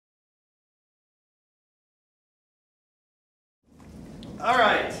All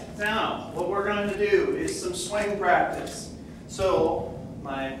right, now what we're going to do is some swing practice. So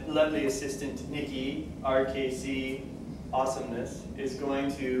my lovely assistant Nikki, RKC Awesomeness, is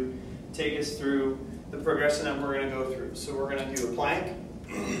going to take us through the progression that we're going to go through. So we're going to do a plank,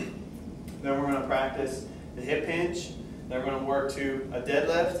 then we're going to practice the hip hinge, then we're going to work to a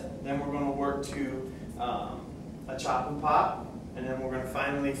deadlift, then we're going to work to a chop and pop, and then we're going to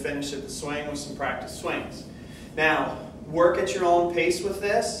finally finish at the swing with some practice swings. Now, work at your own pace with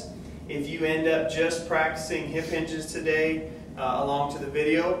this. If you end up just practicing hip hinges today along to the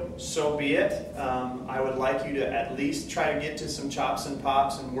video, so be it. I would like you to at least try to get to some chops and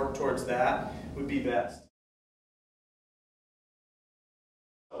pops and work towards that would be best.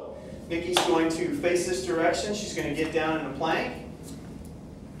 Nikki's going to face this direction. She's going to get down in a plank.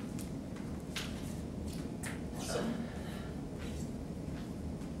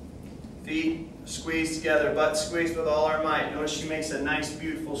 Feet squeeze together, butt squeeze with all our might. Notice she makes a nice,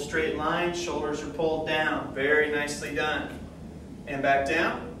 beautiful straight line. Shoulders are pulled down. Very nicely done. And back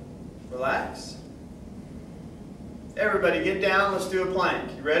down. Relax. Everybody get down. Let's do a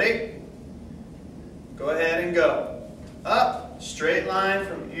plank. You ready? Go ahead and go. Up. Straight line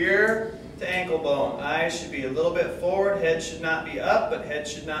from ear to ankle bone. Eyes should be a little bit forward. Head should not be up, but head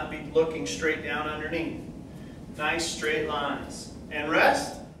should not be looking straight down underneath. Nice straight lines. And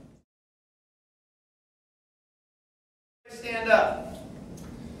rest. Stand up.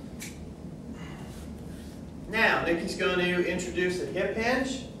 Now, Nikki's going to introduce a hip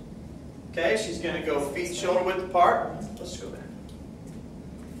hinge. Okay, she's going to go feet shoulder width apart. Let's go there.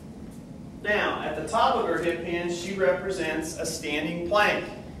 Now, at the top of her hip hinge, she represents a standing plank.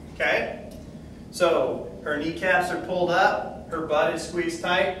 Okay? So, her kneecaps are pulled up, her butt is squeezed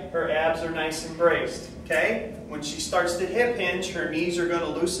tight, her abs are nice and braced. Okay? When she starts to hip hinge, her knees are going to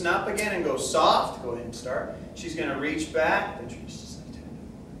loosen up again and go soft. Go ahead and start. She's going to reach back.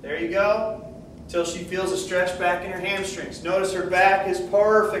 There you go. Till she feels a stretch back in her hamstrings. Notice her back is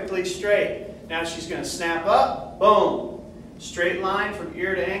perfectly straight. Now she's going to snap up. Boom. Straight line from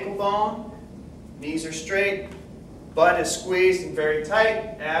ear to ankle bone. Knees are straight. Butt is squeezed and very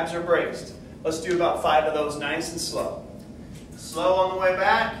tight. Abs are braced. Let's do about 5 of those nice and slow. Slow on the way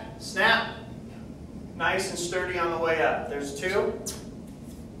back. Snap. Nice and sturdy on the way up. There's 2.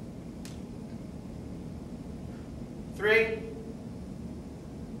 3.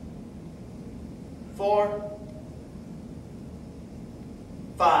 4.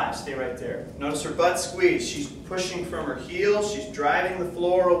 5. Stay right there. Notice her butt squeeze. She's pushing from her heels. She's driving the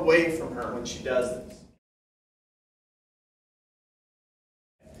floor away from her when she does this.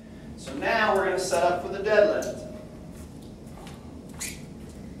 So now we're going to set up for the deadlift.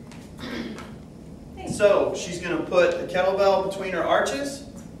 So she's going to put the kettlebell between her arches.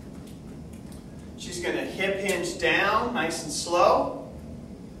 She's going to hip hinge down, nice and slow.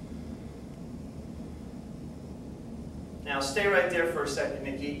 Now stay right there for a second,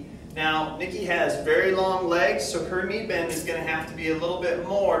 Nikki. Now Nikki has very long legs, so her knee bend is going to have to be a little bit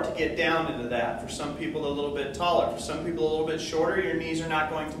more to get down into that. For some people a little bit taller. For some people a little bit shorter, your knees are not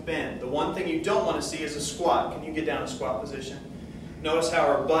going to bend. The one thing you don't want to see is a squat. Can you get down in squat position? Notice how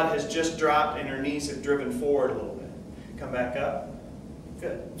her butt has just dropped and her knees have driven forward a little bit. Come back up.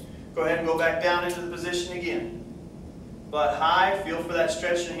 Good. Go ahead and go back down into the position again. Butt high, feel for that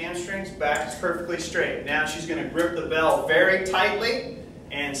stretch in the hamstrings, back is perfectly straight. Now she's going to grip the bell very tightly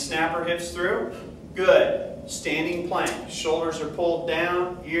and snap her hips through. Good. Standing plank. Shoulders are pulled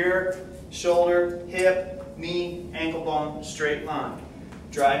down, ear, shoulder, hip, knee, ankle bone, straight line.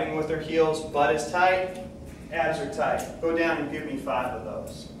 Driving with her heels, butt is tight, abs are tight. Go down and give me 5 of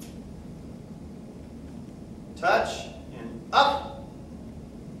those. Touch and up.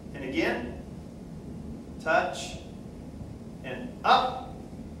 And again, touch, and up,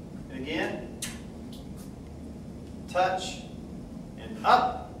 and again, touch, and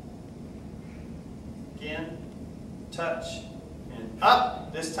up, again, touch, and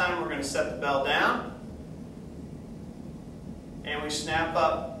up. This time we're going to set the bell down, and we snap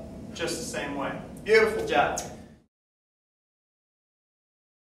up just the same way. Beautiful job.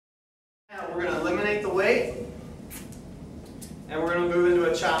 Now we're going to eliminate the weight, and we're going to move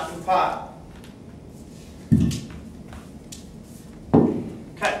into a chop and pop.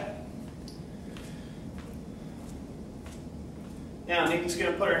 Okay. Now Nikki's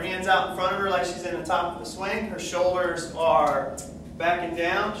going to put her hands out in front of her like she's in the top of the swing. Her shoulders are back and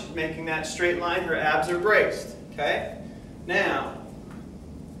down. She's making that straight line. Her abs are braced. Okay. Now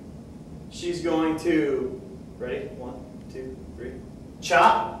she's going to, ready? 1, 2, 3.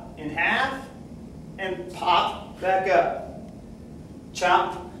 Chop in half and pop back up.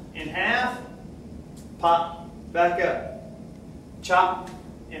 Chop in half, pop back up. chop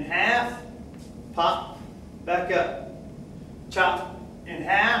in half, pop, back up. Chop in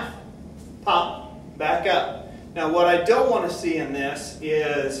half, pop, back up. Now what I don't want to see in this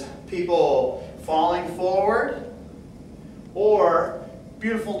is people falling forward or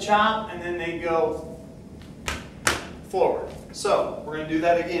beautiful chop and then they go forward. So we're going to do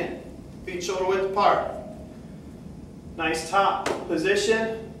that again. Feet shoulder width apart. Nice top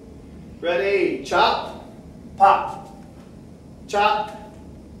position. Ready, chop, pop, chop,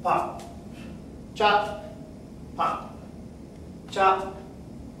 pop, chop, pop, chop,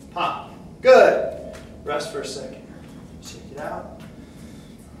 pop. Good. Rest for a second. Check it out.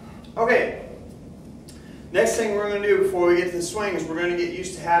 Okay. Next thing we're going to do before we get to the swing is we're going to get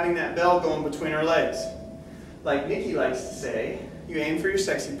used to having that bell going between our legs. Like Nikki likes to say, you aim for your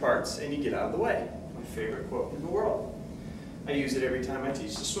sexy parts and you get out of the way. My favorite quote in the world. I use it every time I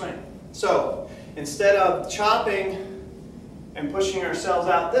teach the swing. So instead of chopping and pushing ourselves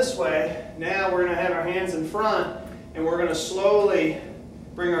out this way, now we're going to have our hands in front and we're going to slowly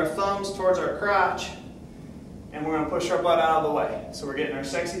bring our thumbs towards our crotch and we're going to push our butt out of the way. So we're getting our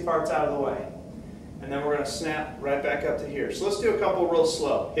sexy parts out of the way. And then we're going to snap right back up to here. So let's do a couple real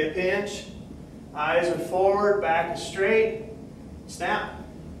slow. Hip hinge, eyes are forward, back is straight, snap,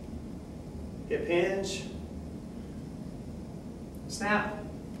 hip hinge, snap.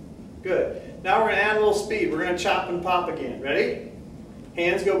 Good. Now we're going to add a little speed. We're going to chop and pop again. Ready?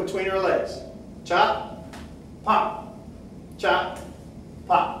 Hands go between our legs. Chop, pop, chop,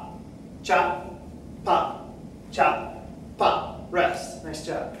 pop, chop, pop, chop, pop. Rest. Nice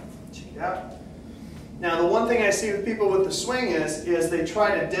job. Check it out. Now the one thing I see with people with the swing is they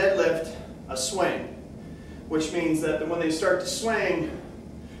try to deadlift a swing, which means that when they start to swing,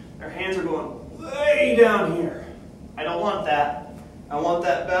 their hands are going way down here. I don't want that. I want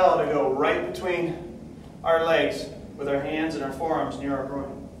that bell to go right between our legs with our hands and our forearms near our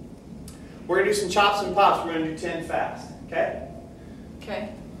groin. We're going to do some chops and pops. We're going to do 10 fast. Okay? Okay.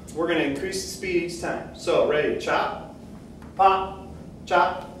 We're going to increase the speed each time. So, ready? Chop, pop,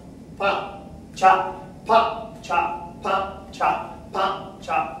 chop, pop, chop, pop, chop, pop, chop, pop,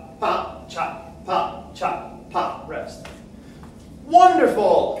 chop, pop, chop, pop, chop, pop. Rest.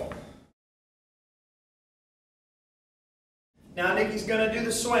 Wonderful! Now Nikki's going to do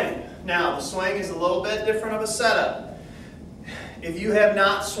the swing. Now the swing is a little bit different of a setup. If you have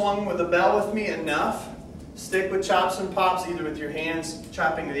not swung with a bell with me enough, stick with chops and pops either with your hands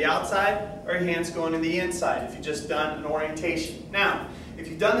chopping to the outside or your hands going to the inside if you've just done an orientation. Now, if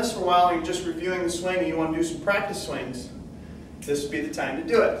you've done this for a while and you're just reviewing the swing and you want to do some practice swings, this would be the time to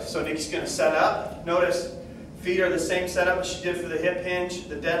do it. So Nikki's going to set up. Notice feet are the same setup as she did for the hip hinge,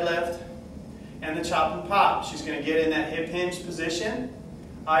 the deadlift, and the chop and pop. She's going to get in that hip hinge position.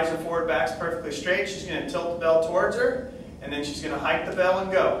 Eyes are forward, back's perfectly straight. She's going to tilt the bell towards her, and then she's going to hike the bell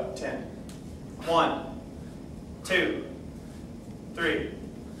and go. 10. 1, 2, 3,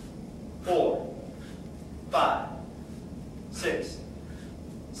 4, 5, 6,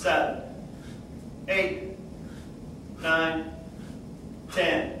 7, 8, 9,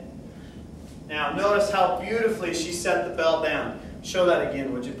 10. Now notice how beautifully she set the bell down. Show that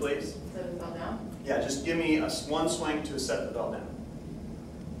again, would you please? Set the bell down? Yeah, just give me one swing to set the bell down.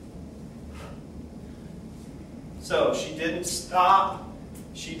 So she didn't stop.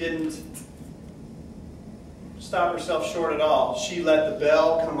 She didn't stop herself short at all. She let the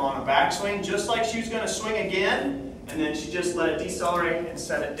bell come on a backswing just like she was going to swing again, and then she just let it decelerate and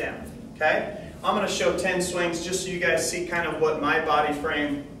set it down. Okay? I'm going to show 10 swings just so you guys see kind of what my body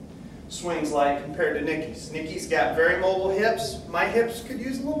frame swings like compared to Nikki's. Nikki's got very mobile hips. My hips could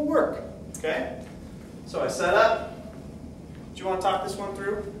use a little work. Okay? So I set up. Do you want to talk this one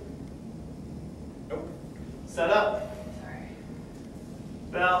through? Nope. Set up. Sorry.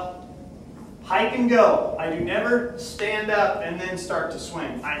 Bell. Hike and go. I do never stand up and then start to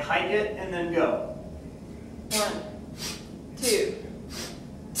swing. I hike it and then go. 1, 2,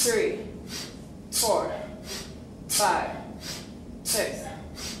 3, 4, 5, 6,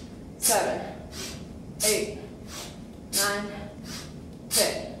 7, 8, 9,